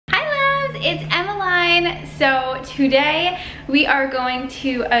it's Emelyne. So today we are going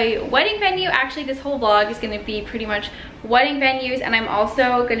to a wedding venue. Actually, this whole vlog is going to be pretty much wedding venues, and I'm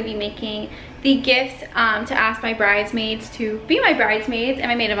also going to be making the gifts to ask my bridesmaids to be my bridesmaids and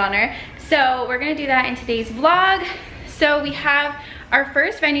my maid of honor. So we're going to do that in today's vlog. So we have our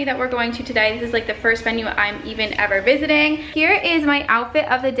first venue that we're going to today. This is like the first venue I'm even ever visiting. Here is my outfit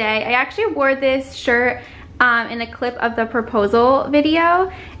of the day. I actually wore this shirt in a clip of the proposal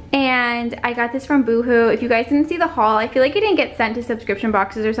video, and I got this from Boohoo. If you guys didn't see the haul, I feel like it didn't get sent to subscription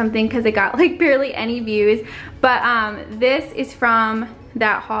boxes or something because it got like barely any views, but this is from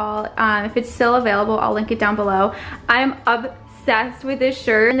that haul. If it's still available, I'll link it down below. I'm obsessed with this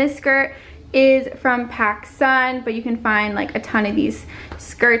shirt, and this skirt is from PacSun, but you can find like a ton of these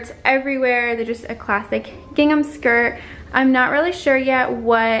skirts everywhere. They're just a classic gingham skirt. I'm not really sure yet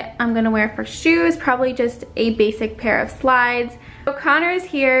what I'm gonna wear for shoes, probably just a basic pair of slides. So Connor is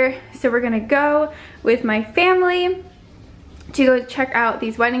here, so we're gonna go with my family to go check out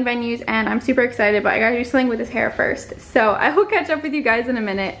these wedding venues, and I'm super excited, but I gotta do something with his hair first. So I will catch up with you guys in a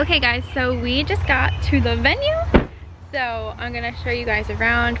minute. Okay guys, so we just got to the venue. So I'm gonna show you guys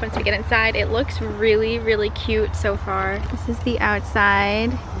around once we get inside. It looks really, really cute so far. This is the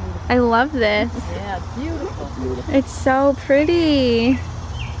outside. I love this. Yeah, it's beautiful. It's so pretty.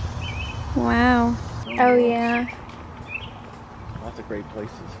 Wow. Oh yeah. Lots of great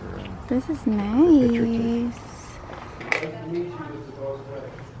places for this is nice.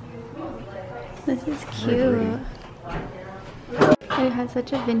 This is cute. It has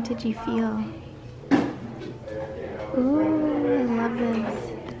such a vintagey feel. Ooh, I love this.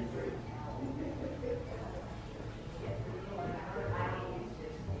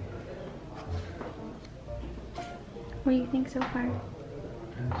 What do you think so far?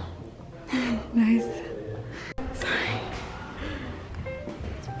 Nice. Sorry.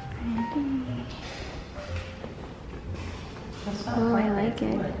 Oh, I like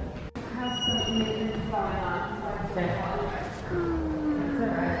it.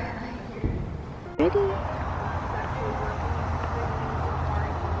 Pretty.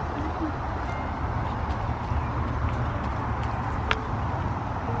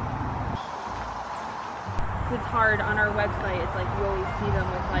 It's hard on our website. It's like you always see them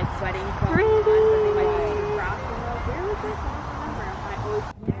with like sweating clothes. Really? But they might be too rough. Where was this? I don't remember. I always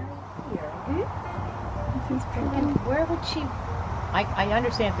This is pretty. And where would she? I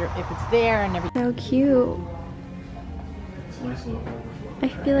understand if it's there and everything. So cute. I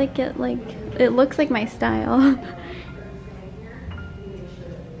feel like it looks like my style.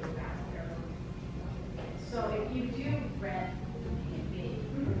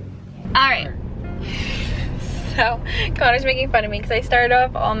 Alright. So Connor's making fun of me because I started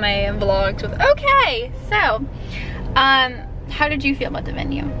off all my vlogs with okay. So how did you feel about the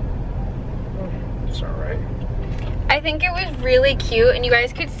venue? It's alright. I think it was really cute, and you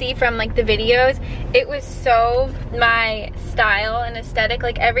guys could see from like the videos, it was so my style and aesthetic.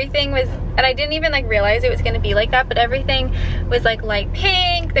 Like everything was, and I didn't even like realize it was gonna be like that, but everything was like light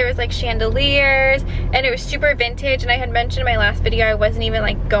pink. There was like chandeliers, and it was super vintage. And I had mentioned in my last video I wasn't even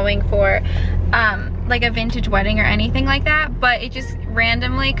like going for like a vintage wedding or anything like that, but it just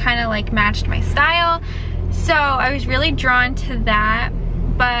randomly kind of like matched my style. So I was really drawn to that,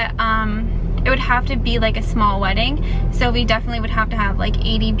 but it would have to be like a small wedding, so we definitely would have to have like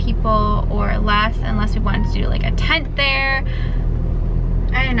 80 people or less, unless we wanted to do like a tent there.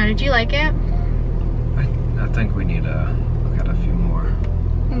 I don't know, did you like it? I think we need to look at a few more.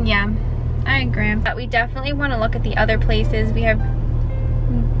 Yeah, I agree. But we definitely want to look at the other places. We have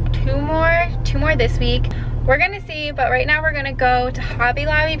two more this week. We're gonna see, but right now we're gonna go to Hobby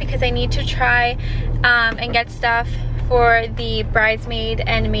Lobby because I need to try and get stuff for the bridesmaid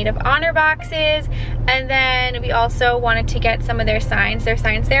and maid of honor boxes. And then we also wanted to get some of their signs. Their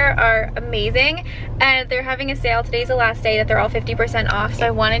signs there are amazing, and they're having a sale. Today's the last day that they're all 50% off, so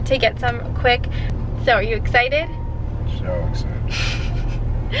I wanted to get some quick. So are you excited? So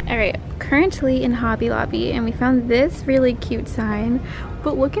excited. All right, currently in Hobby Lobby, and we found this really cute sign,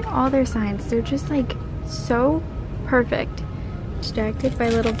 but look at all their signs. They're just like so perfect. Distracted by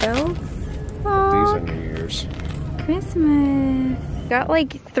little bells. Oh, These are New Year's. Christmas. Got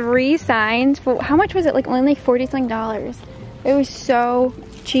like 3 signs, but how much was it? Like only like $40 something. It was so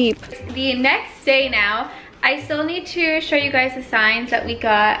cheap. The next day now, I still need to show you guys the signs that we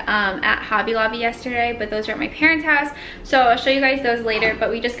got at Hobby Lobby yesterday, but those are at my parents' house, so I'll show you guys those later. But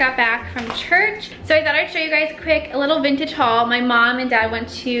we just got back from church, so I thought I'd show you guys a little vintage haul. My mom and dad went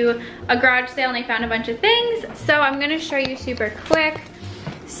to a garage sale and they found a bunch of things, so I'm gonna show you super quick.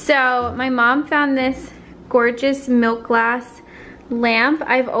 So my mom found this gorgeous milk glass lamp.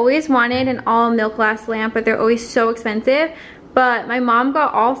 I've always wanted an all milk glass lamp, but they're always so expensive. But my mom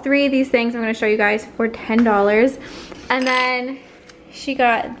got all 3 of these things I'm gonna show you guys for $10. And then she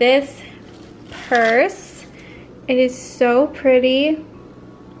got this purse. It is so pretty.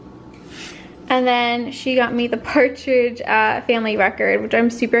 And then she got me the Partridge Family record, which I'm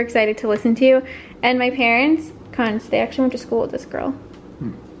super excited to listen to. And my parents, they actually went to school with this girl.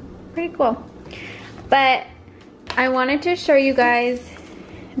 Pretty cool. But I wanted to show you guys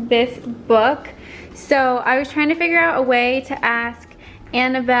this book. So I was trying to figure out a way to ask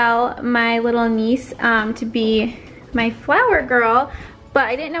Annabelle, my little niece, to be my flower girl, but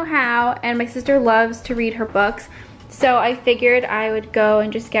I didn't know how, and my sister loves to read her books. So I figured I would go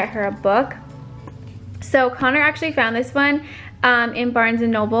and just get her a book. So Connor actually found this one in Barnes &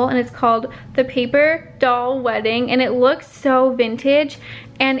 Noble, and it's called The Paper Doll Wedding, and it looks so vintage,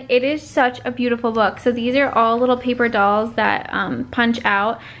 and it is such a beautiful book. So these are all little paper dolls that punch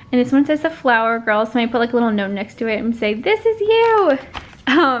out, and this one says The Flower Girl, so I put like a little note next to it and say, this is you.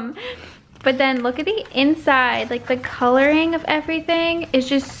 But then look at the inside, like the coloring of everything is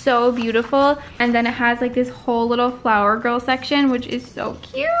just so beautiful. And then it has like this whole little flower girl section, which is so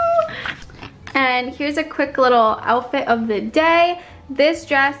cute. And here's a quick little outfit of the day. This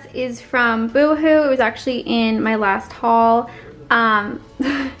dress is from Boohoo. It was actually in my last haul.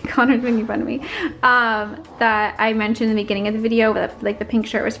 Connor's making fun of me. That I mentioned in the beginning of the video, that like the pink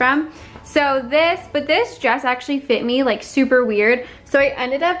shirt was from. So this dress actually fit me like super weird. So I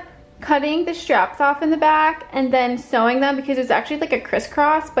ended up cutting the straps off in the back and then sewing them because it was actually like a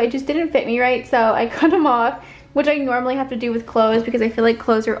crisscross, but it just didn't fit me right. So I cut them off, which I normally have to do with clothes because I feel like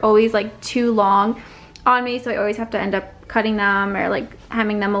clothes are always like too long on me. So I always have to end up cutting them or like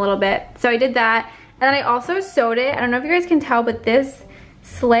hemming them a little bit. So I did that. And then I also sewed it. I don't know if you guys can tell, but this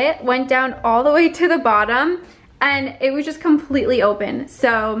slit went down all the way to the bottom and it was just completely open.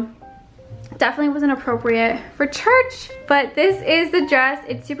 So definitely wasn't appropriate for church, but this is the dress.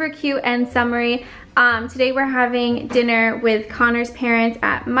 It's super cute and summery. Today we're having dinner with Connor's parents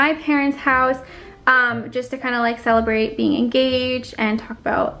at my parents' house, just to kind of like celebrate being engaged and talk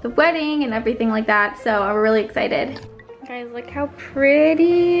about the wedding and everything like that. So we're really excited. Guys, look how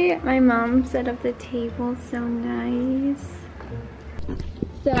pretty. My mom set up the table, so nice.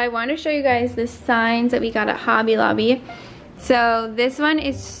 So I want to show you guys the signs that we got at Hobby Lobby. So this one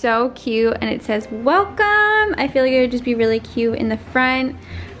is so cute and it says welcome. I feel like it would just be really cute in the front.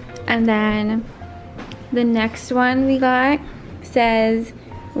 And then the next one we got says,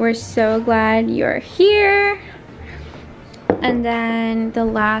 we're so glad you're here. And then the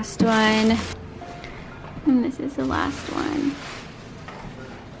last one, and this is the last one.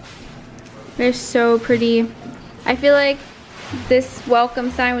 They're so pretty. I feel like this welcome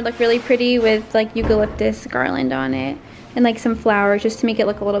sign would look really pretty with like eucalyptus garland on it and like some flowers just to make it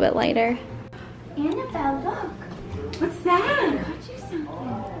look a little bit lighter. Annabelle, look. What's that? I got you something.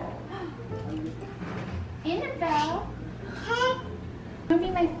 Annabelle. You want to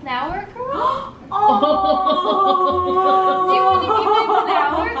be my flower girl? Oh! Do you want to be my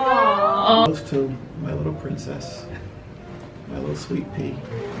flower girl? Close to my little princess, my little sweet pea.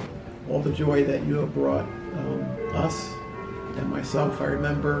 All the joy that you have brought us and myself. I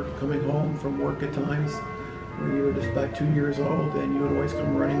remember coming home from work at times when you were just about 2 years old, and you would always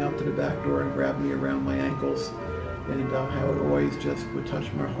come running up to the back door and grab me around my ankles, and how it always just would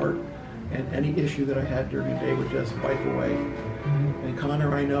touch my heart, and any issue that I had during the day would just wipe away. And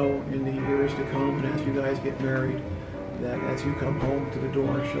Connor, I know in the years to come, and as you guys get married, that as you come home to the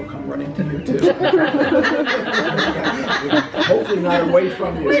door, she'll come running to you too. Hopefully not away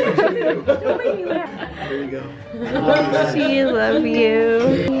from you. There you go. She loves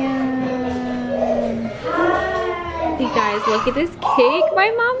you. Yeah. You guys, look at this cake my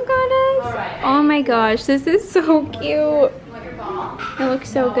mom got us. Oh my gosh, this is so cute. It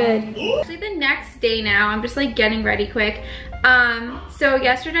looks so good. Actually, the next day now, I'm just like getting ready quick. So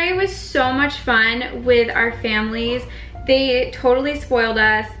yesterday was so much fun with our families. They totally spoiled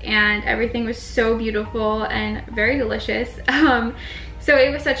us and everything was so beautiful and very delicious. So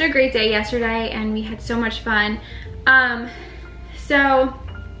it was such a great day yesterday and we had so much fun. So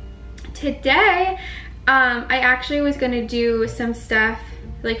today, I actually was gonna do some stuff,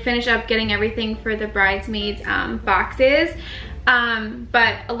 like finish up getting everything for the bridesmaids boxes.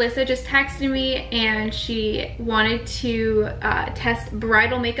 But Alyssa just texted me and she wanted to test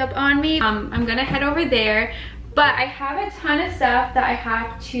bridal makeup on me. I'm gonna head over there, but I have a ton of stuff that I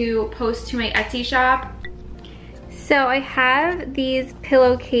have to post to my Etsy shop. So I have these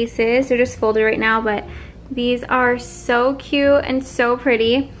pillowcases. They're just folded right now, but these are so cute and so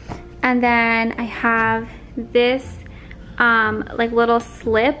pretty. And then I have this like little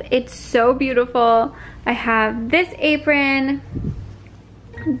slip. It's so beautiful. I have this apron,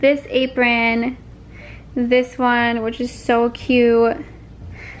 this one, which is so cute.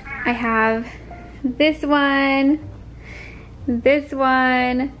 I have this one,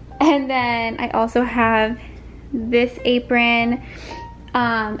 and then I also have this apron,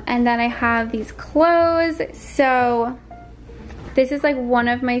 and then I have these clothes. So this is like one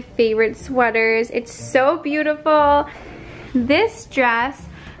of my favorite sweaters. It's so beautiful. This dress,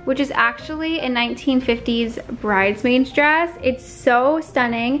 which is actually a 1950s bridesmaid's dress, it's so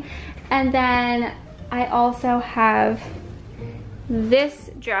stunning. And then I also have this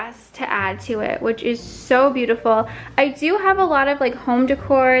dress to add to it, which is so beautiful. I do have a lot of like home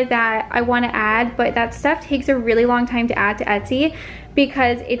decor that I want to add, but that stuff takes a really long time to add to Etsy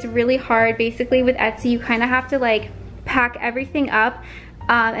because it's really hard. Basically with Etsy, you kind of have to like pack everything up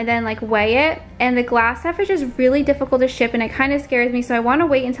and then like weigh it, and the glass stuff is just really difficult to ship and it kind of scares me, so I want to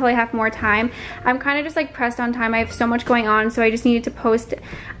wait until I have more time. I'm kind of just like pressed on time. I have so much going on, so I just needed to post.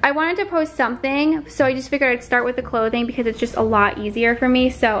 I wanted to post something, so I just figured I'd start with the clothing because it's just a lot easier for me.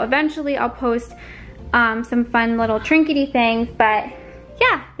 So eventually I'll post some fun little trinkety things, but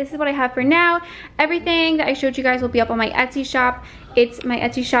yeah, this is what I have for now. Everything that I showed you guys will be up on my Etsy shop. My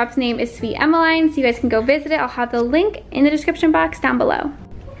Etsy shop's name is SweetEmelyne, so you guys can go visit it. I'll have the link in the description box down below.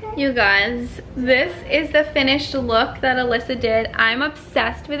 You guys, this is the finished look that Alyssa did. I'm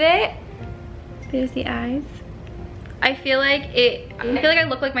obsessed with it. There's the eyes. I feel like I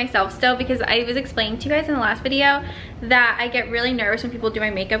look like myself still because I was explaining to you guys in the last video that I get really nervous when people do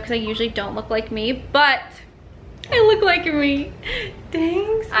my makeup because I usually don't look like me, but I look like me.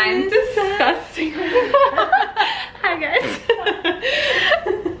 Thanks. I'm disgusting. Hi guys.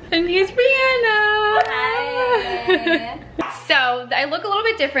 And here's Brianna. Hi. So I look a little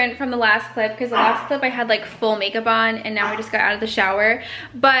bit different from the last clip because the last clip I had like full makeup on and now I just got out of the shower.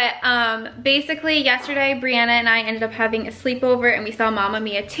 But basically yesterday Brianna and I ended up having a sleepover and we saw Mamma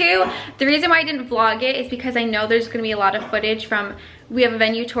Mia 2. The reason why I didn't vlog it is because I know there's gonna be a lot of footage from, we have a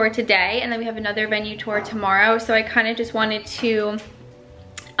venue tour today and then we have another venue tour tomorrow. So I kind of just wanted to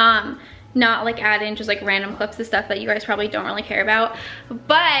not like add in just like random clips of stuff that you guys probably don't really care about.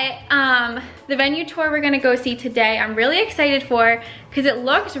 But the venue tour we're gonna go see today, I'm really excited for because it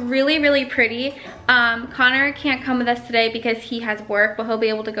looks really, really pretty. Connor can't come with us today because he has work, but he'll be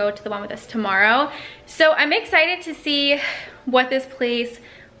able to go to the one with us tomorrow. So I'm excited to see what this place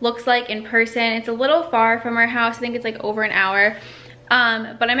looks like in person. It's a little far from our house. I think it's like over an hour.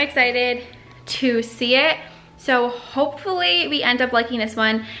 But I'm excited to see it. So hopefully we end up liking this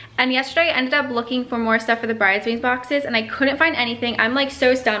one. And yesterday I ended up looking for more stuff for the bridesmaids boxes and I couldn't find anything. I'm like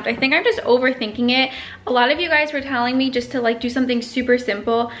so stumped. I think I'm just overthinking it. A lot of you guys were telling me just to like do something super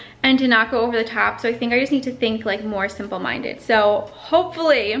simple and to not go over the top. So I think I just need to think like more simple-minded. So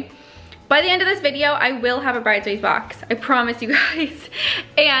hopefully by the end of this video, I will have a bridesmaids box. I promise you guys.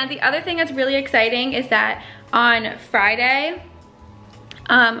 And the other thing that's really exciting is that on Friday,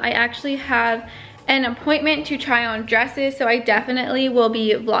 I actually have an appointment to try on dresses, so I definitely will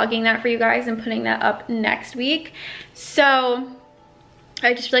be vlogging that for you guys and putting that up next week. So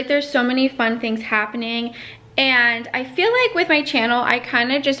I just feel like there's so many fun things happening, and I feel like with my channel I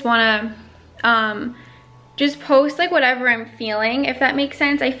kind of just want to just post like whatever I'm feeling, if that makes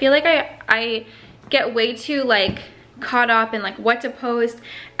sense. I feel like I get way too like caught up in like what to post,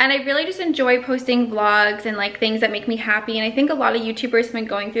 and I really just enjoy posting vlogs and like things that make me happy. And I think a lot of YouTubers have been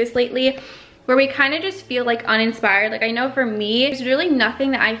going through this lately where we kind of just feel like uninspired. Like I know for me, there's really nothing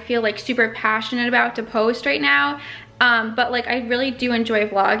that I feel like super passionate about to post right now, but like I really do enjoy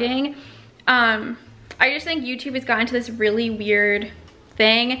vlogging. I just think YouTube has gotten to this really weird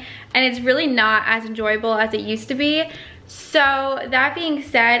thing and it's really not as enjoyable as it used to be. So that being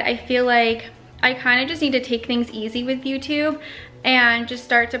said, I feel like I kind of just need to take things easy with YouTube and just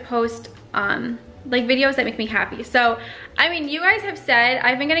start to post like videos that make me happy. So I mean, you guys have said,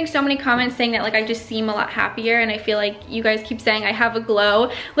 I've been getting so many comments saying that like I just seem a lot happier, and I feel like you guys keep saying I have a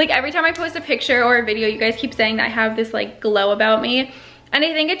glow. Like every time I post a picture or a video, you guys keep saying that I have this like glow about me, and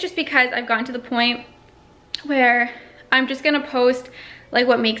I think it's just because I've gotten to the point where I'm just gonna post like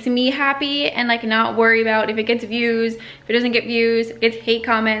what makes me happy and like not worry about if it gets views, if it doesn't get views, if it gets hate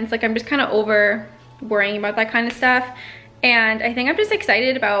comments. Like I'm just kind of over worrying about that kind of stuff. And I think I'm just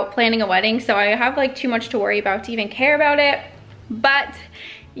excited about planning a wedding, so I have like too much to worry about to even care about it. But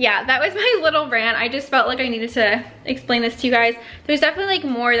yeah, that was my little rant. I just felt like I needed to explain this to you guys. There's definitely like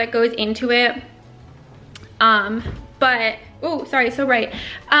more that goes into it. But, oh, sorry, so bright.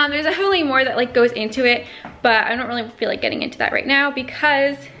 There's definitely more that like goes into it, but I don't really feel like getting into that right now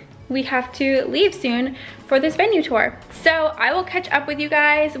because we have to leave soon for this venue tour. So I will catch up with you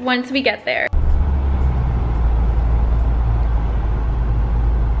guys once we get there.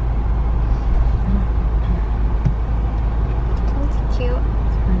 That's cute.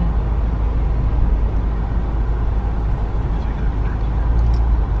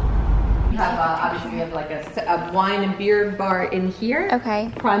 Obviously we have like a wine and beer bar in here.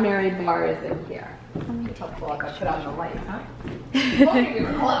 Okay. Primary bar is in here. It's helpful if I put on the light, huh? Told you we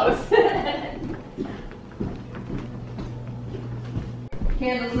were close.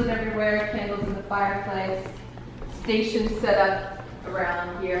 Candles lit everywhere, candles in the fireplace. Stations set up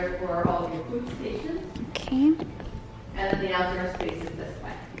around here for all of your food stations. Okay. And then the outdoor space is this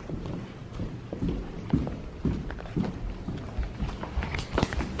way.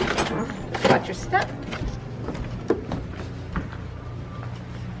 Got your stuff.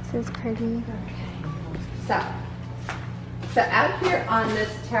 This is pretty. So out here on this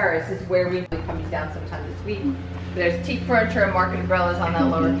terrace is where we'll be coming down sometime this week. There's teak furniture and market umbrellas on that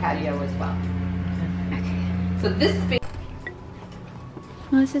lower patio as well. Okay. So this space.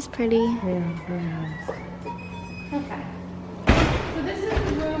 Oh, this is pretty. Yeah, very nice. Okay. So this is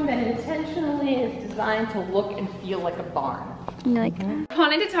a room that intentionally is designed to look and feel like a barn. You like that? I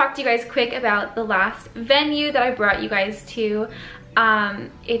wanted to talk to you guys quick about the last venue that I brought you guys to.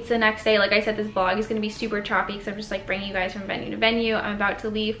 It's the next day. Like I said, this vlog is going to be super choppy because I'm just like bringing you guys from venue to venue. I'm about to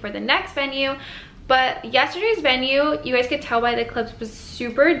leave for the next venue. But yesterday's venue, you guys could tell by the clips, was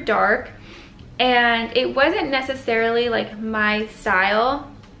super dark. And it wasn't necessarily like my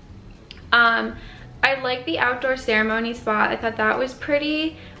style. I liked the outdoor ceremony spot. I thought that was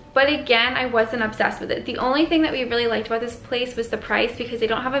pretty. But again, I wasn't obsessed with it. The only thing that we really liked about this place was the price, because they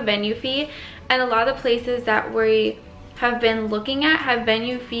don't have a venue fee. And a lot of the places that we have been looking at have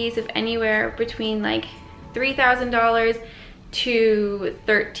venue fees of anywhere between like $3,000 to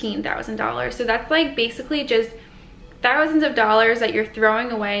 $13,000. So that's like basically just thousands of dollars that you're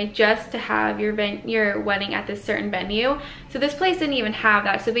throwing away just to have your wedding at this certain venue. So this place didn't even have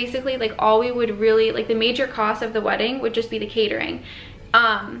that. So basically like all we would really, like the major cost of the wedding would just be the catering.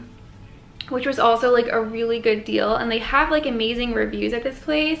 Which was also like a really good deal, and they have like amazing reviews at this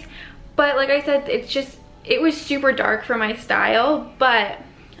place. But like I said, it was super dark for my style. But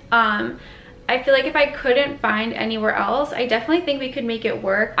I feel like if I couldn't find anywhere else, I definitely think we could make it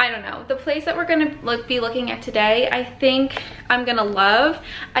work. I don't know, the place that we're gonna be looking at today, I think I'm gonna love.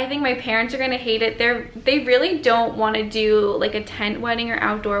 I think my parents are gonna hate it. They really don't want to do like a tent wedding or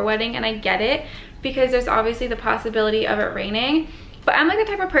outdoor wedding, and I get it because there's obviously the possibility of it raining. But I'm like the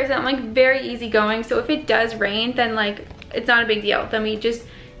type of person, I'm like very easygoing, so if it does rain, then like it's not a big deal. Then we just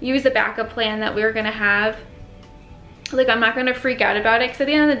use the backup plan that we were gonna have. Like I'm not gonna freak out about it, because at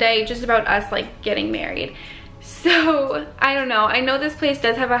the end of the day, it's just about us like getting married. So I don't know. I know this place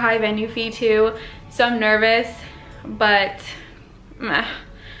does have a high venue fee too, so I'm nervous, but I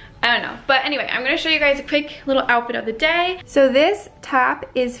don't know. But anyway, I'm gonna show you guys a quick little outfit of the day. So this top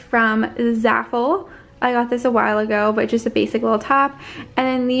is from Zaful. I got this a while ago, but just a basic little top. And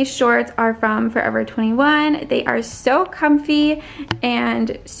then these shorts are from Forever 21. They are so comfy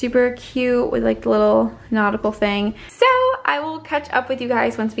and super cute with like the little nautical thing. So I will catch up with you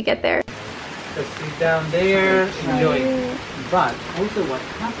guys once we get there. So sit down there, enjoy it. But also what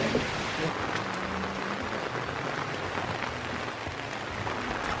happens,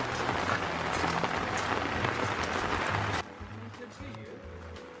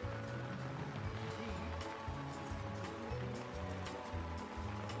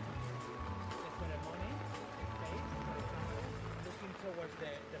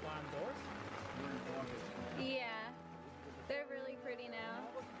 Yeah, they're really pretty now.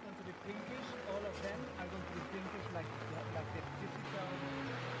 going to be pinkish, all of them are going to be pinkish like the physical.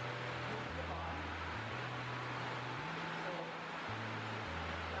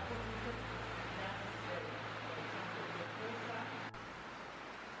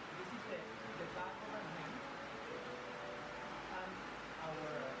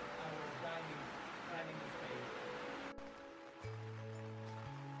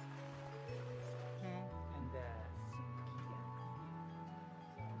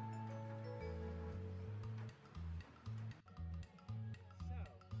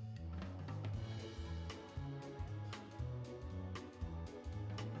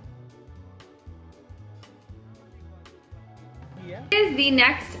 It is the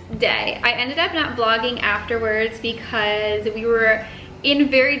next day. I ended up not vlogging afterwards because we were in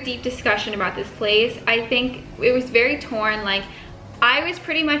very deep discussion about this place. I think it was very torn. Like, I was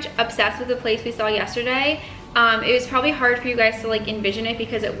pretty much obsessed with the place we saw yesterday. It was probably hard for you guys to like envision it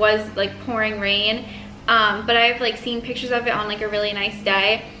because it was like pouring rain. But I've like seen pictures of it on like a really nice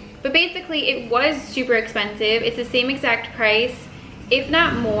day. But basically it was super expensive. It's the same exact price, if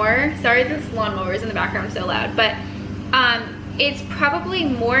not more. Sorry, this lawnmower is in the background so loud, but it's probably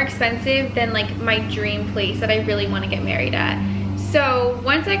more expensive than like my dream place that I really want to get married at. So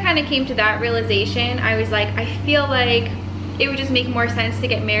once I kind of came to that realization, I was like, I feel like it would just make more sense to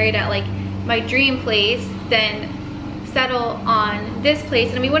get married at like my dream place than settle on this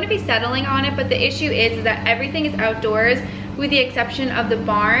place. And we wouldn't be settling on it, but the issue is that everything is outdoors with the exception of the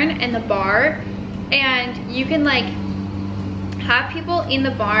barn and the bar. And you can like have people in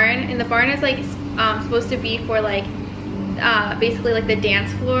the barn, and the barn is like supposed to be for like basically like the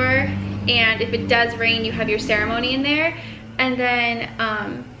dance floor, and if it does rain you have your ceremony in there, and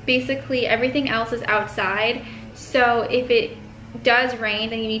then basically everything else is outside. So if it does rain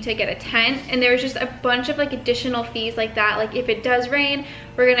then you need to get a tent, and there's just a bunch of like additional fees like that. Like if it does rain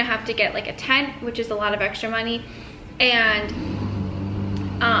we're gonna have to get like a tent, which is a lot of extra money. And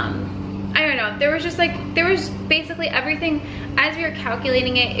I don't know, there was basically everything, as we were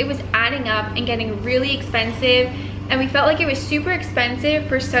calculating it, it was adding up and getting really expensive, and we felt like it was super expensive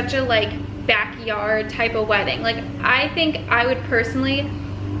for such a like backyard type of wedding. Like I think I would personally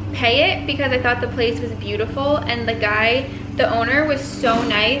pay it because I thought the place was beautiful, and the guy, the owner, was so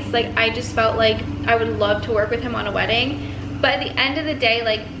nice. Like I just felt like I would love to work with him on a wedding. But at the end of the day,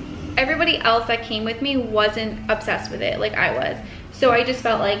 like everybody else that came with me wasn't obsessed with it like I was. So I just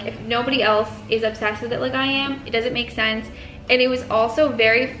felt like if nobody else is obsessed with it like I am, it doesn't make sense. And it was also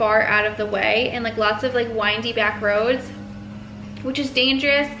very far out of the way, and like lots of like windy back roads, which is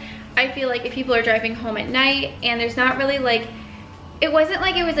dangerous. I feel like if people are driving home at night, and there's not really like, it wasn't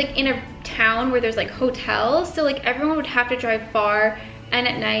like it was like in a town where there's like hotels, so like everyone would have to drive far and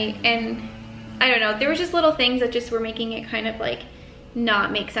at night, and I don't know, there was just little things that just were making it kind of like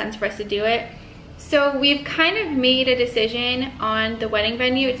not make sense for us to do it. So we've kind of made a decision on the wedding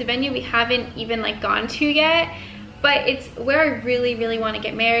venue. It's a venue we haven't even like gone to yet, but it's where I really, really want to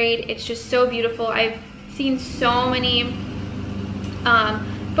get married. It's just so beautiful. I've seen so many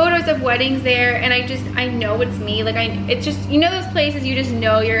photos of weddings there, and I know it's me. Like it's just, you know, those places you just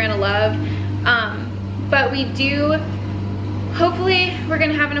know you're gonna love. But we do, hopefully we're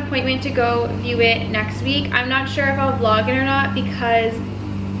gonna have an appointment to go view it next week. I'm not sure if I'll vlog it or not because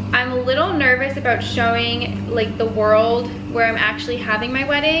I'm a little nervous about showing like the world where I'm actually having my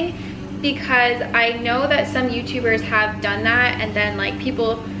wedding, because I know that some YouTubers have done that, and then like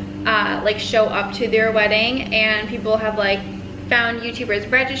people like show up to their wedding, and people have like found YouTubers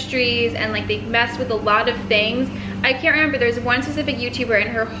registries, and like they've messed with a lot of things. I can't remember, there's one specific YouTuber and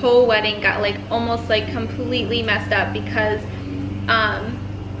her whole wedding got like almost like completely messed up because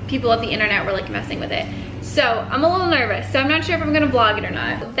people of the internet were like messing with it. So I'm a little nervous, so I'm not sure if I'm gonna vlog it or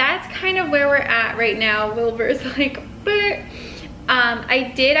not. That's kind of where we're at right now. Wilbur's like, but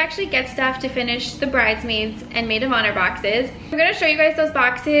I did actually get stuff to finish the bridesmaids and maid of honor boxes. I'm gonna show you guys those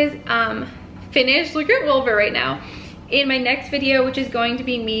boxes finished. Look at Wilbur right now. In my next video, which is going to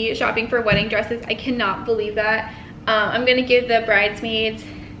be me shopping for wedding dresses. I cannot believe that. I'm gonna give the bridesmaids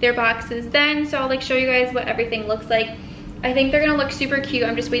their boxes then, so I'll like show you guys what everything looks like. I think they're gonna look super cute.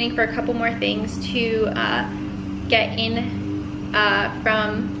 I'm just waiting for a couple more things to get in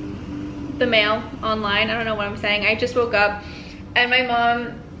from the mail online. I don't know what I'm saying. I just woke up and my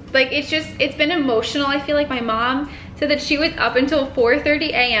mom, like it's been emotional. I feel like my mom said that she was up until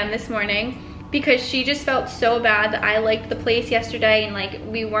 4:30 a.m. this morning because she just felt so bad that I liked the place yesterday and like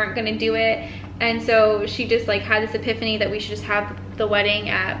we weren't gonna do it. And so she just like had this epiphany that we should just have the wedding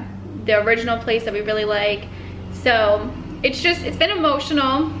at the original place that we really like. So it's been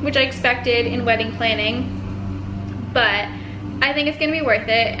emotional, which I expected in wedding planning, but I think it's gonna be worth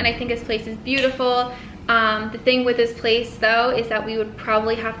it, and I think this place is beautiful. The thing with this place though is that we would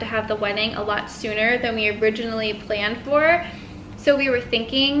probably have to have the wedding a lot sooner than we originally planned for. So we were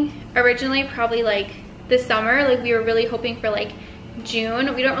thinking originally probably like this summer, like we were really hoping for like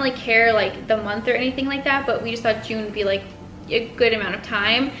June. We don't really care like the month or anything like that, but we just thought June would be like a good amount of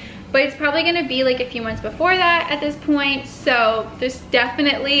time. But it's probably gonna be like a few months before that at this point. So there's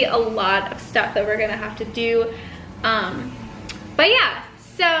definitely a lot of stuff that we're gonna have to do. But yeah,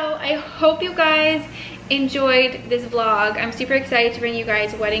 so I hope you guys enjoyed this vlog. I'm super excited to bring you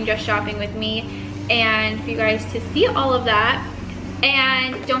guys wedding dress shopping with me and for you guys to see all of that.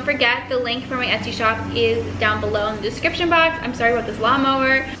 And don't forget, the link for my Etsy shop is down below in the description box. I'm sorry about this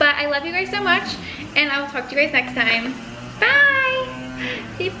lawnmower, but I love you guys so much, and I will talk to you guys next time. Bye!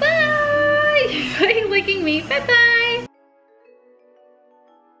 Say bye! He's like licking me. Bye-bye!